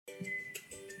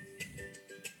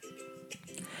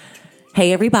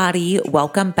Hey everybody,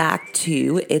 welcome back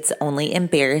to It's Only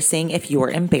Embarrassing If You're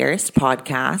Embarrassed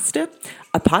podcast,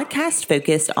 a podcast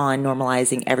focused on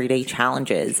normalizing everyday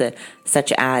challenges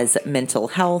such as mental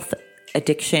health,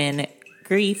 addiction,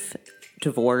 grief,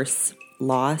 divorce,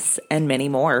 loss, and many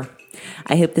more.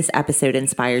 I hope this episode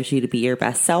inspires you to be your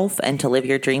best self and to live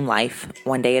your dream life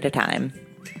one day at a time.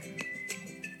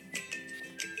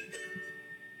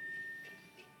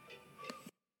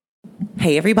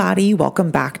 Hey everybody,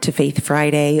 welcome back to Faith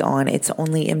Friday on It's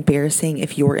Only Embarrassing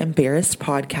If You're Embarrassed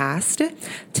podcast.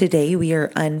 Today we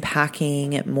are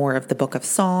unpacking more of the book of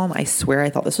Psalm. I swear I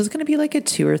thought this was going to be like a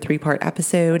 2 or 3 part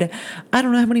episode. I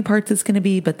don't know how many parts it's going to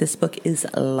be, but this book is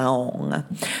long.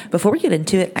 Before we get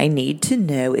into it, I need to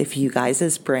know if you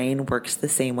guys' brain works the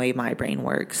same way my brain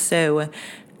works. So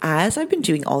as I've been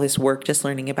doing all this work, just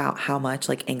learning about how much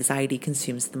like anxiety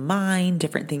consumes the mind,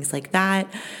 different things like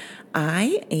that,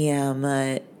 I am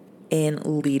in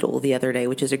Lidl the other day,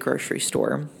 which is a grocery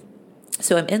store.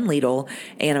 So I'm in Lidl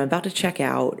and I'm about to check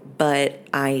out, but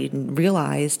I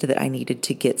realized that I needed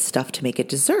to get stuff to make a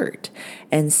dessert.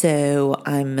 And so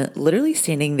I'm literally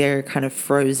standing there kind of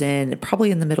frozen,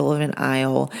 probably in the middle of an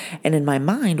aisle. And in my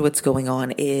mind, what's going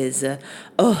on is,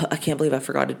 I can't believe I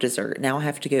forgot a dessert. Now I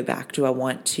have to go back. Do I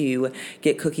want to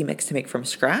get cookie mix to make from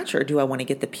scratch, or do I want to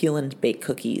get the peel and bake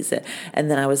cookies?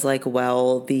 And then I was like,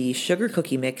 well, the sugar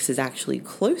cookie mix is actually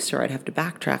closer. I'd have to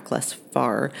backtrack less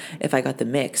far if I got the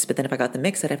mix. But then if I got the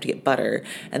mix, I'd have to get butter.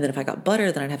 And then if I got butter,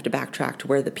 then I'd have to backtrack to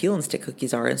where the peel and stick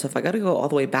cookies are. And so if I got to go all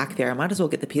the way back there, I might as well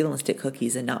get the peel and stick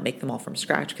cookies and not make them all from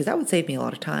scratch, because that would save me a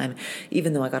lot of time,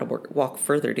 even though I got to walk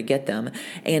further to get them.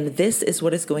 And this is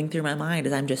what is going through my mind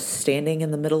as I'm just standing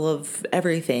in the middle of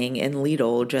everything in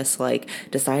Lidl, just like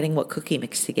deciding what cookie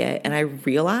mix to get. And I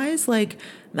realize, like,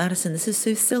 Madison, this is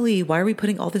so silly. Why are we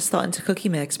putting all this thought into cookie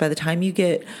mix? By the time you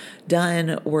get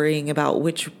done worrying about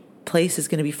which place is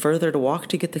going to be further to walk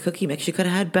to get the cookie mix, you could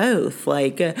have had both.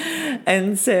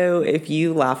 And so if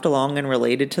you laughed along and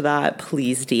related to that,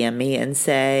 please DM me and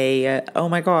say, oh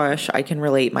my gosh, I can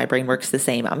relate. My brain works the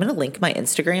same. I'm going to link my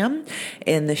Instagram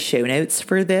in the show notes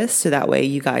for this, so that way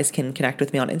you guys can connect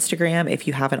with me on Instagram if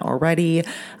you haven't already.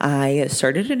 I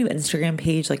started a new Instagram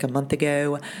page like a month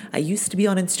ago. I used to be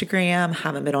on Instagram,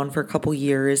 haven't been on for a couple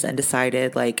years, and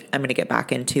decided like I'm going to get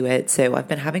back into it. So I've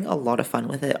been having a lot of fun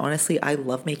with it. Honestly, I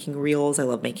love making reels. I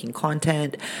love making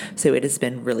content. So it has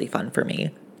been really fun for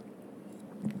me.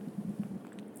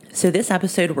 So this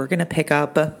episode, we're going to pick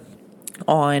up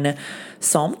on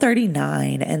Psalm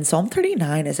 39, and Psalm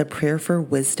 39 is a prayer for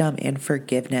wisdom and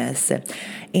forgiveness.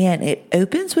 And it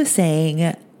opens with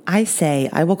saying, I say,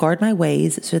 I will guard my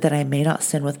ways so that I may not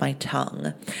sin with my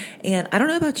tongue. And I don't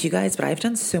know about you guys, but I've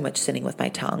done so much sinning with my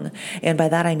tongue. And by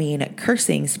that, I mean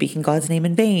cursing, speaking God's name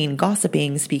in vain,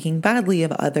 gossiping, speaking badly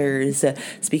of others,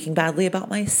 speaking badly about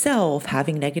myself,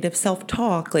 having negative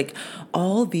self-talk, like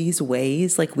all these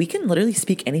ways. Like we can literally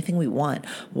speak anything we want.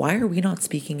 Why are we not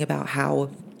speaking about how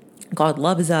God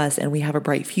loves us and we have a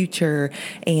bright future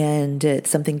and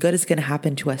something good is going to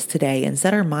happen to us today?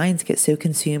 Instead, our minds get so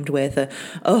consumed with,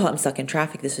 I'm stuck in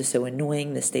traffic. This is so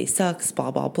annoying. This day sucks,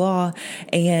 blah, blah, blah.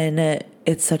 And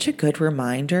it's such a good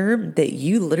reminder that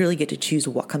you literally get to choose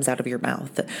what comes out of your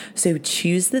mouth. So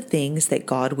choose the things that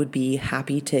God would be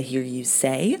happy to hear you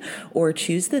say, or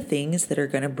choose the things that are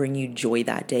going to bring you joy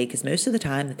that day. Because most of the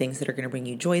time, the things that are going to bring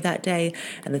you joy that day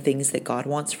and the things that God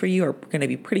wants for you are going to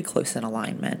be pretty close in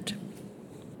alignment.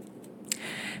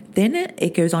 Then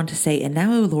it goes on to say, and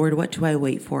now, O Lord, what do I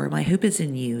wait for? My hope is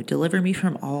in you. Deliver me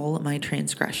from all my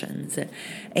transgressions.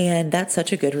 And that's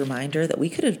such a good reminder that we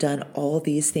could have done all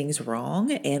these things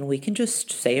wrong, and we can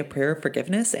just say a prayer of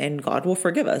forgiveness and God will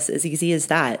forgive us, as easy as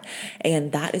that.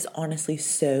 And that is honestly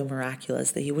so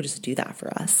miraculous that He would just do that for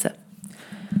us.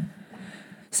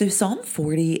 So Psalm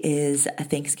 40 is a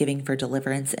thanksgiving for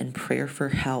deliverance and prayer for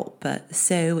help.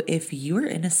 So if you're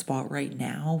in a spot right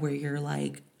now where you're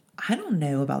like, I don't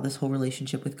know about this whole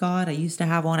relationship with God. I used to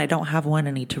have one. I don't have one.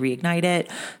 I need to reignite it.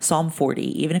 Psalm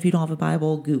 40. Even if you don't have a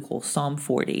Bible, Google Psalm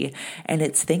 40. And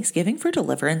it's thanksgiving for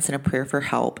deliverance and a prayer for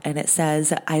help. And it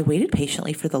says, I waited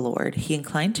patiently for the Lord. He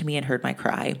inclined to me and heard my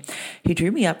cry. He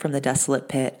drew me up from the desolate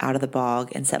pit, out of the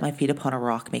bog, and set my feet upon a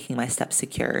rock, making my steps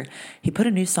secure. He put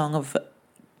a new song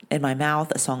in my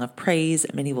mouth, a song of praise.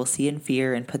 Many will see and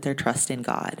fear and put their trust in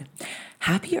God.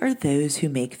 Happy are those who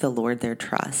make the Lord their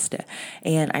trust.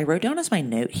 And I wrote down as my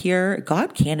note here,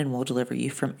 God can and will deliver you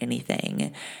from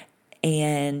anything.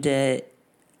 And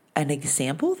an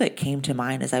example that came to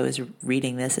mind as I was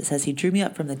reading this, it says he drew me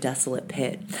up from the desolate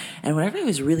pit. And whenever I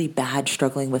was really bad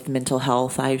struggling with mental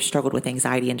health, I struggled with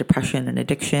anxiety and depression and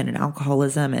addiction and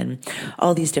alcoholism and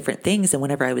all these different things. And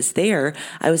whenever I was there,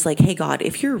 I was like, hey, God,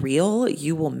 if you're real,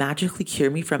 you will magically cure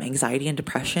me from anxiety and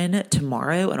depression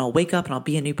tomorrow. And I'll wake up and I'll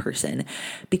be a new person,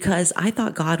 because I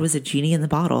thought God was a genie in the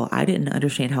bottle. I didn't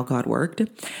understand how God worked.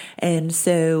 And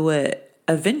so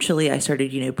eventually I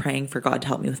started, praying for God to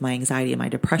help me with my anxiety and my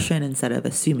depression instead of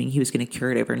assuming he was going to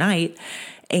cure it overnight.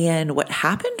 And what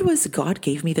happened was God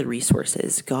gave me the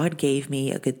resources. God gave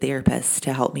me a good therapist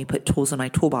to help me put tools in my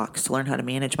toolbox to learn how to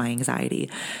manage my anxiety.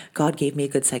 God gave me a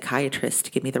good psychiatrist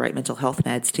to give me the right mental health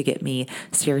meds to get me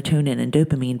serotonin and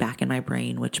dopamine back in my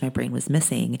brain, which my brain was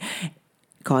missing.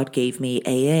 God gave me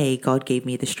AA. God gave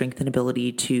me the strength and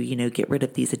ability to, get rid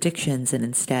of these addictions and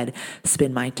instead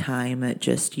spend my time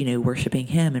just, worshiping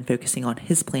him and focusing on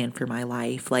his plan for my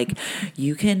life. Like,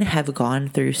 you can have gone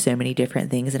through so many different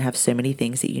things and have so many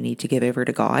things that you need to give over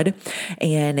to God.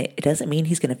 And it doesn't mean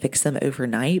he's going to fix them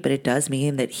overnight, but it does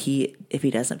mean that if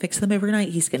he doesn't fix them overnight,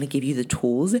 he's going to give you the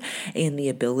tools and the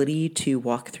ability to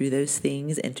walk through those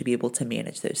things and to be able to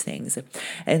manage those things.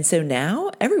 And so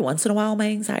now every once in a while, my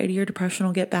anxiety or depression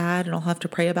will get bad and I'll have to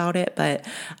pray about it, but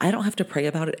I don't have to pray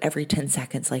about it every 10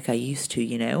 seconds like I used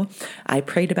to, I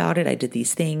prayed about it. I did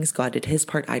these things. God did his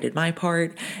part. I did my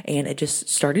part. And it just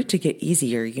started to get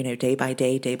easier, day by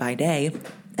day, day by day.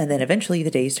 And then eventually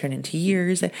the days turn into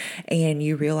years and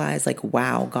you realize like,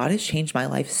 wow, God has changed my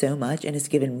life so much and has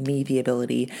given me the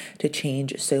ability to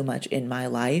change so much in my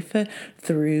life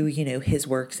through, his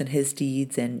works and his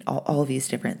deeds and all these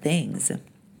different things.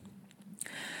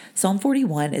 Psalm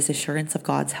 41 is assurance of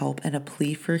God's help and a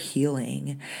plea for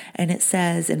healing. And it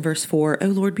says in verse 4, "O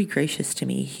Lord, be gracious to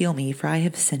me, heal me, for I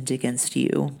have sinned against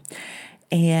you."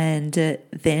 And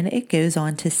then it goes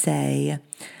on to say,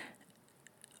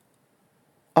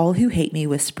 "All who hate me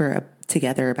whisper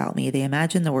together about me. They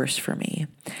imagine the worst for me."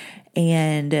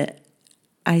 And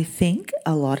I think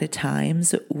a lot of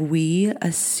times we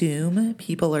assume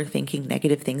people are thinking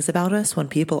negative things about us when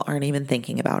people aren't even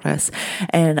thinking about us.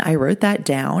 And I wrote that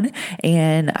down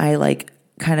and I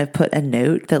kind of put a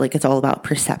note that it's all about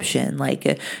perception.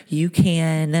 You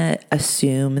can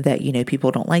assume that, people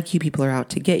don't like you, people are out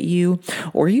to get you,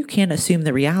 or you can assume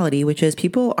the reality, which is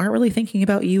people aren't really thinking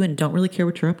about you and don't really care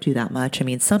what you're up to that much. I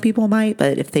mean, some people might,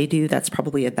 but if they do, that's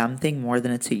probably a them thing more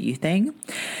than it's a you thing.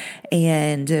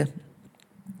 And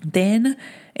then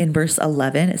in verse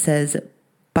 11, it says,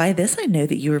 "By this I know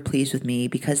that you are pleased with me,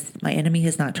 because my enemy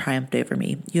has not triumphed over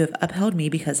me. You have upheld me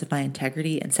because of my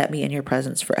integrity and set me in your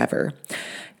presence forever."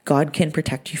 God can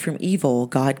protect you from evil.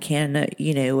 God can,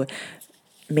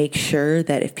 make sure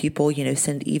that if people,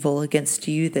 send evil against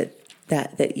you,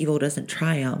 that evil doesn't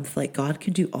triumph. God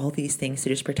can do all these things to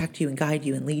just protect you and guide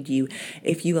you and lead you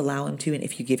if you allow him to and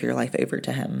if you give your life over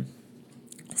to him.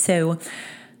 So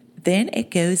then it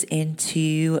goes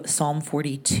into Psalm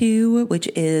 42, which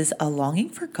is a longing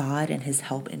for God and his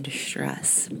help in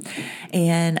distress.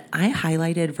 And I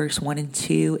highlighted verse 1 and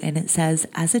 2, and it says,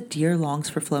 "As a deer longs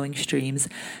for flowing streams,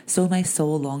 so my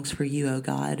soul longs for you, O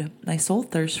God. My soul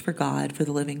thirsts for God, for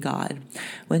the living God.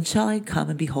 When shall I come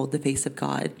and behold the face of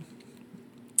God?"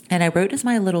 And I wrote as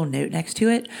my little note next to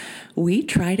it, we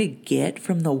try to get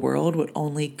from the world what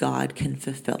only God can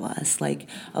fulfill us.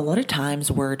 A lot of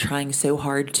times we're trying so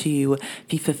hard to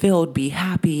be fulfilled, be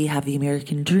happy, have the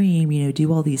American dream,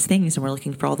 do all these things. And we're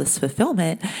looking for all this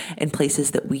fulfillment in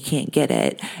places that we can't get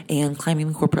it. And climbing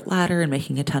the corporate ladder and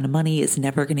making a ton of money is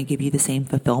never going to give you the same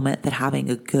fulfillment that having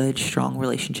a good, strong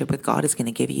relationship with God is going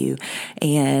to give you.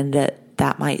 And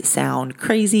that might sound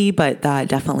crazy, but that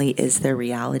definitely is the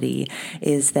reality,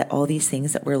 is that all these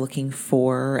things that we're looking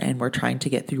for and we're trying to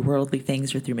get through worldly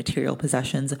things or through material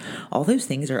possessions, all those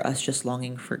things are us just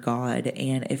longing for God.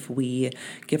 And if we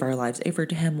give our lives over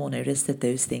to him, we'll notice that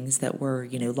those things that we're,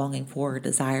 longing for or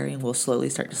desiring will slowly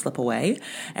start to slip away.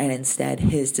 And instead,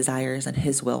 his desires and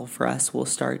his will for us will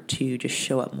start to just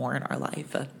show up more in our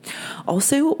life.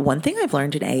 Also, one thing I've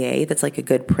learned in AA that's a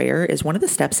good prayer is one of the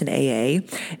steps in AA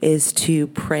is to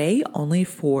pray only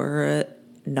for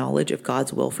knowledge of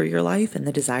God's will for your life and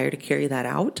the desire to carry that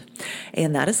out.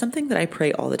 And that is something that I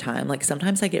pray all the time.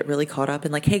 Sometimes I get really caught up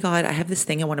in hey, God, I have this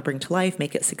thing I want to bring to life,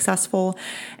 make it successful.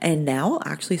 And now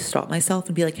I'll actually stop myself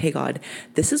and be like, hey, God,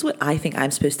 this is what I think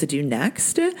I'm supposed to do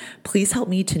next. Please help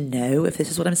me to know if this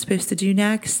is what I'm supposed to do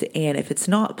next. And if it's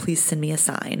not, please send me a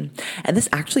sign. And this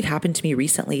actually happened to me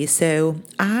recently. So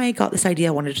I got this idea.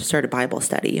 I wanted to start a Bible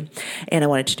study and I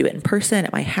wanted to do it in person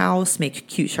at my house, make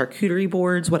cute charcuterie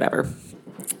boards, whatever.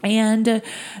 And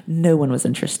no one was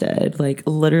interested. Like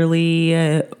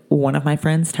literally one of my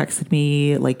friends texted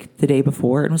me like the day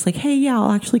before and was like, hey, yeah,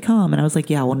 I'll actually come. And I was like,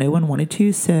 yeah, well, no one wanted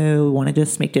to. So want to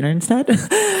just make dinner instead?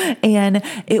 And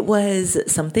it was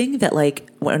something that like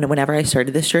whenever I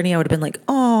started this journey, I would have been like,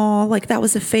 oh, like that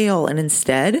was a fail. And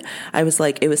instead I was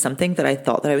like, it was something that I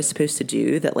thought that I was supposed to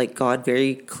do that like God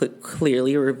very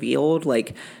clearly revealed,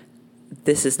 like,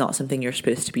 this is not something you're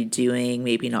supposed to be doing.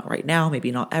 Maybe not right now,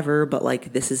 maybe not ever, but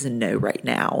like this is a no right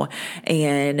now.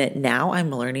 And now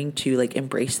I'm learning to like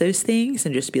embrace those things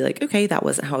and just be like, okay, that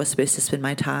wasn't how I was supposed to spend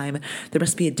my time. There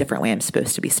must be a different way I'm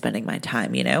supposed to be spending my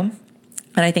time, you know?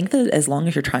 And I think that as long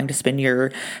as you're trying to spend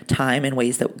your time in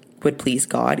ways that would please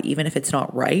God, even if it's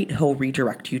not right, He'll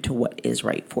redirect you to what is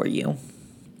right for you.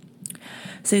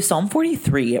 So Psalm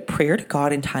 43, prayer to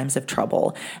God in times of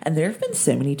trouble. And there have been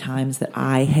so many times that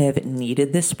I have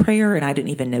needed this prayer and I didn't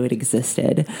even know it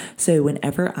existed. So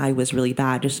whenever I was really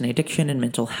bad, just in addiction and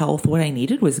mental health, what I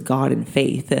needed was God and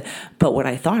faith. But what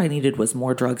I thought I needed was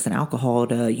more drugs and alcohol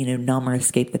to, numb or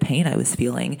escape the pain I was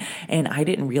feeling. And I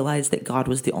didn't realize that God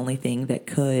was the only thing that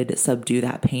could subdue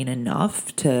that pain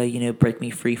enough to, break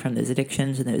me free from those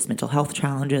addictions and those mental health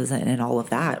challenges and all of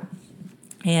that.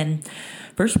 And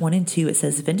verse 1 and 2, it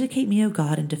says, vindicate me, O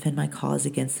God, and defend my cause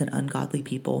against an ungodly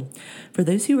people. For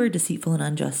those who are deceitful and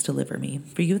unjust, deliver me.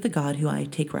 For you are the God who I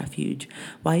take refuge.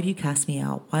 Why have you cast me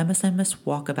out? Why must I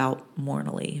walk about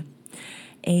mournfully?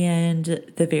 And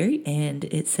the very end,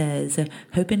 it says,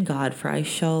 hope in God, for I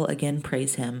shall again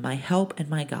praise him, my help and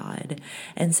my God.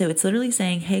 And so it's literally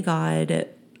saying, hey, God,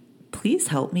 please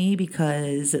help me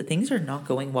because things are not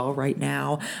going well right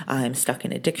now. I'm stuck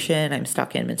in addiction. I'm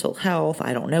stuck in mental health.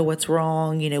 I don't know what's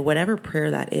wrong, whatever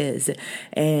prayer that is.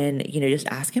 And, just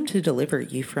ask him to deliver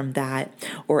you from that,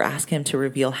 or ask him to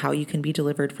reveal how you can be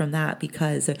delivered from that.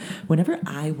 Because whenever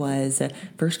I was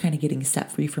first kind of getting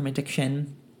set free from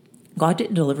addiction, God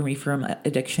didn't deliver me from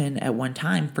addiction at one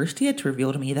time. First, he had to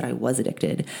reveal to me that I was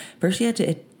addicted. First, he had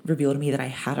to reveal to me that I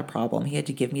had a problem. He had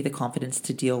to give me the confidence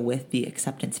to deal with the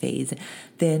acceptance phase.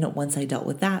 Then once I dealt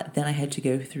with that, then I had to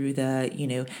go through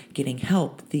the, getting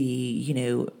help,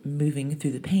 the, moving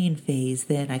through the pain phase.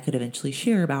 Then I could eventually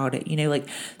share about it.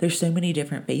 There's so many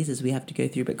different phases we have to go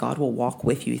through, but God will walk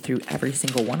with you through every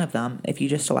single one of them if you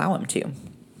just allow him to.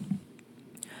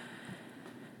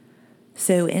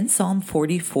 So in Psalm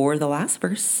 44, the last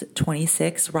verse,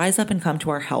 26, rise up and come to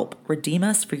our help. Redeem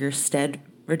us for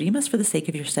the sake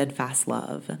of your steadfast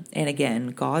love. And again,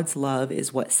 God's love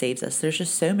is what saves us. There's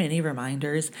just so many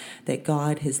reminders that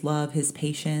God, his love, his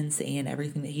patience, and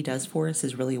everything that he does for us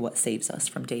is really what saves us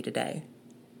from day to day.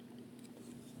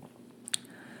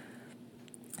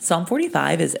 Psalm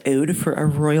 45 is Ode for a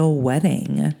Royal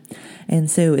Wedding.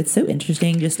 And so it's so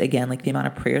interesting, just again, like the amount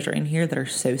of prayers are in here that are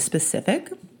so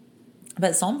specific.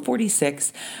 But Psalm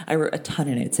 46, I wrote a ton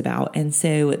of notes about. And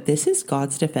so this is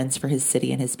God's defense for his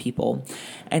city and his people.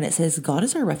 And it says, God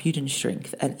is our refuge and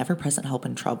strength, an ever-present help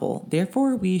in trouble.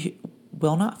 Therefore, we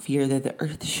will not fear though the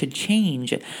earth should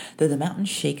change, though the mountains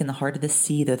shake in the heart of the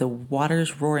sea, though the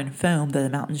waters roar and foam, though the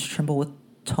mountains tremble with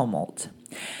tumult.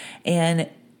 And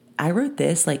I wrote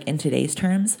this like in today's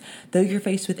terms, though you're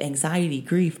faced with anxiety,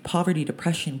 grief, poverty,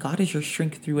 depression, God is your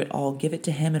strength through it all. Give it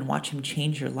to him and watch him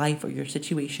change your life or your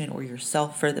situation or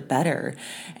yourself for the better.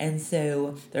 And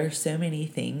so there are so many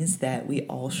things that we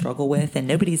all struggle with, and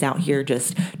nobody's out here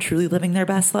just truly living their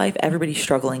best life. Everybody's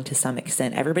struggling to some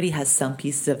extent. Everybody has some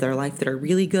pieces of their life that are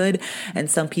really good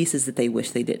and some pieces that they wish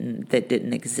that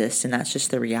didn't exist. And that's just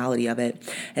the reality of it.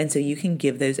 And so you can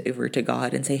give those over to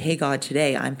God and say, hey, God,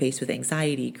 today I'm faced with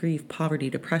anxiety, grief, poverty,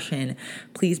 depression.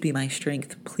 Please be my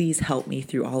strength. Please help me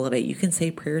through all of it. You can say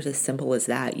prayers as simple as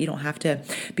that. You don't have to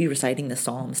be reciting the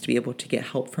Psalms to be able to get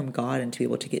help from God and to be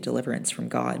able to get deliverance from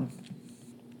God.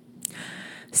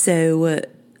 So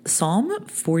Psalm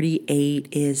 48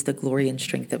 is the glory and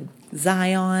strength of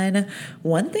Zion.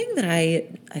 One thing that I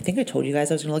think I told you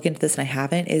guys I was going to look into this and I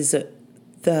haven't is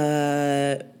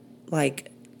the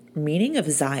meaning of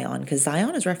Zion, because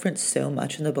Zion is referenced so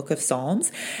much in the book of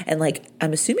Psalms. And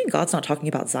I'm assuming God's not talking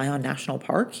about Zion National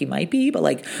Park. He might be, but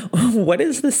what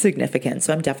is the significance?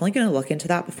 So I'm definitely going to look into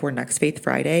that before next Faith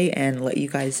Friday and let you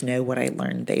guys know what I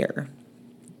learned there.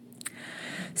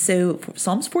 So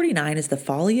Psalms 49 is the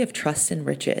folly of trust in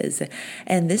riches.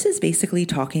 And this is basically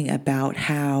talking about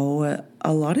how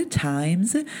a lot of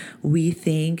times we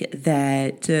think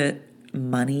that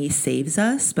money saves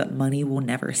us, but money will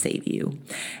never save you.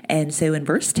 And so in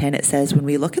verse 10, it says, when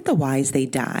we look at the wise, they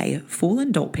die. Fool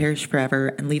and dolt perish forever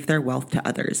and leave their wealth to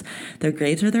others. Their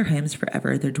graves are their homes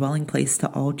forever, their dwelling place to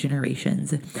all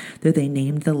generations, though they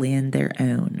named the land their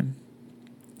own.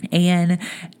 And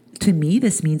To me,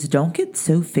 this means don't get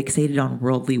so fixated on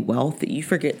worldly wealth that you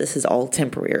forget this is all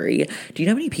temporary. Do you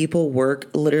know how many people work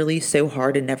literally so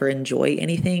hard and never enjoy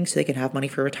anything so they can have money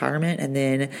for retirement, and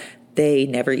then they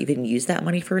never even use that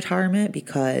money for retirement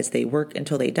because they work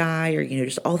until they die, or,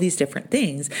 just all these different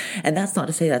things. And that's not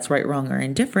to say that's right, wrong, or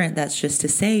indifferent. That's just to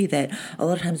say that a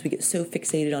lot of times we get so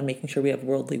fixated on making sure we have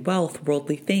worldly wealth,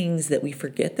 worldly things, that we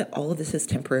forget that all of this is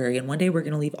temporary. And one day we're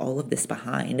going to leave all of this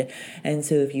behind. And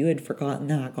so if you had forgotten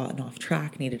that, gotten off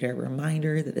track, needed a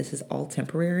reminder that this is all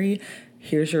temporary,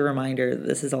 here's your reminder that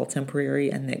this is all temporary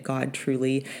and that God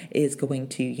truly is going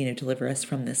to, deliver us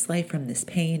from this life, from this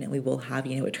pain, and we will have,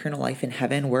 eternal life in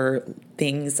heaven where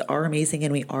things are amazing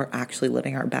and we are actually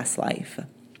living our best life.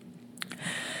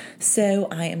 So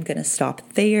I am going to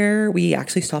stop there. We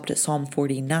actually stopped at Psalm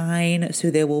 49. So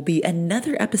there will be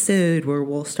another episode where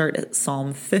we'll start at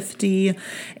Psalm 50,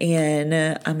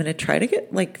 and I'm going to try to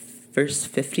get verse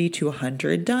 50 to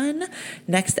 100 done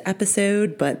next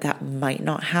episode, but that might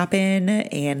not happen,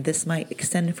 and this might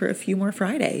extend for a few more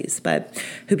Fridays. But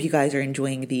hope you guys are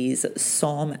enjoying these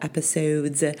Psalm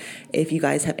episodes. If you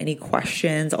guys have any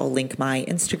questions, I'll link my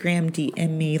Instagram,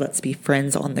 DM me, let's be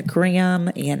friends on the gram.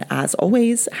 And as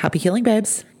always, happy healing,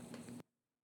 babes.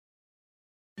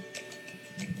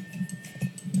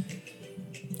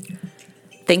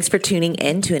 Thanks for tuning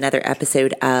in to another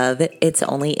episode of It's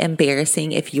Only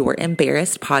Embarrassing If You're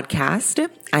Embarrassed podcast.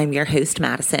 I'm your host,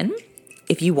 Madison.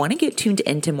 If you want to get tuned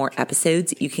into more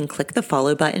episodes, you can click the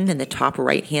follow button in the top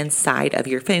right-hand side of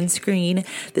your phone screen.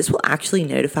 This will actually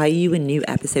notify you when new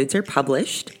episodes are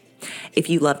published. If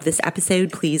you loved this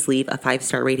episode, please leave a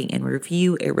 5-star rating and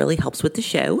review. It really helps with the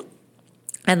show.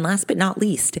 And last but not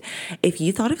least, if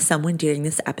you thought of someone during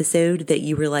this episode that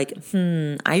you were like,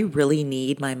 I really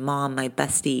need my mom, my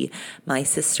bestie, my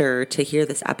sister to hear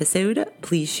this episode,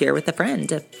 please share with a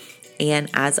friend. And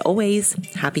as always,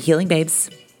 happy healing,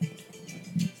 babes.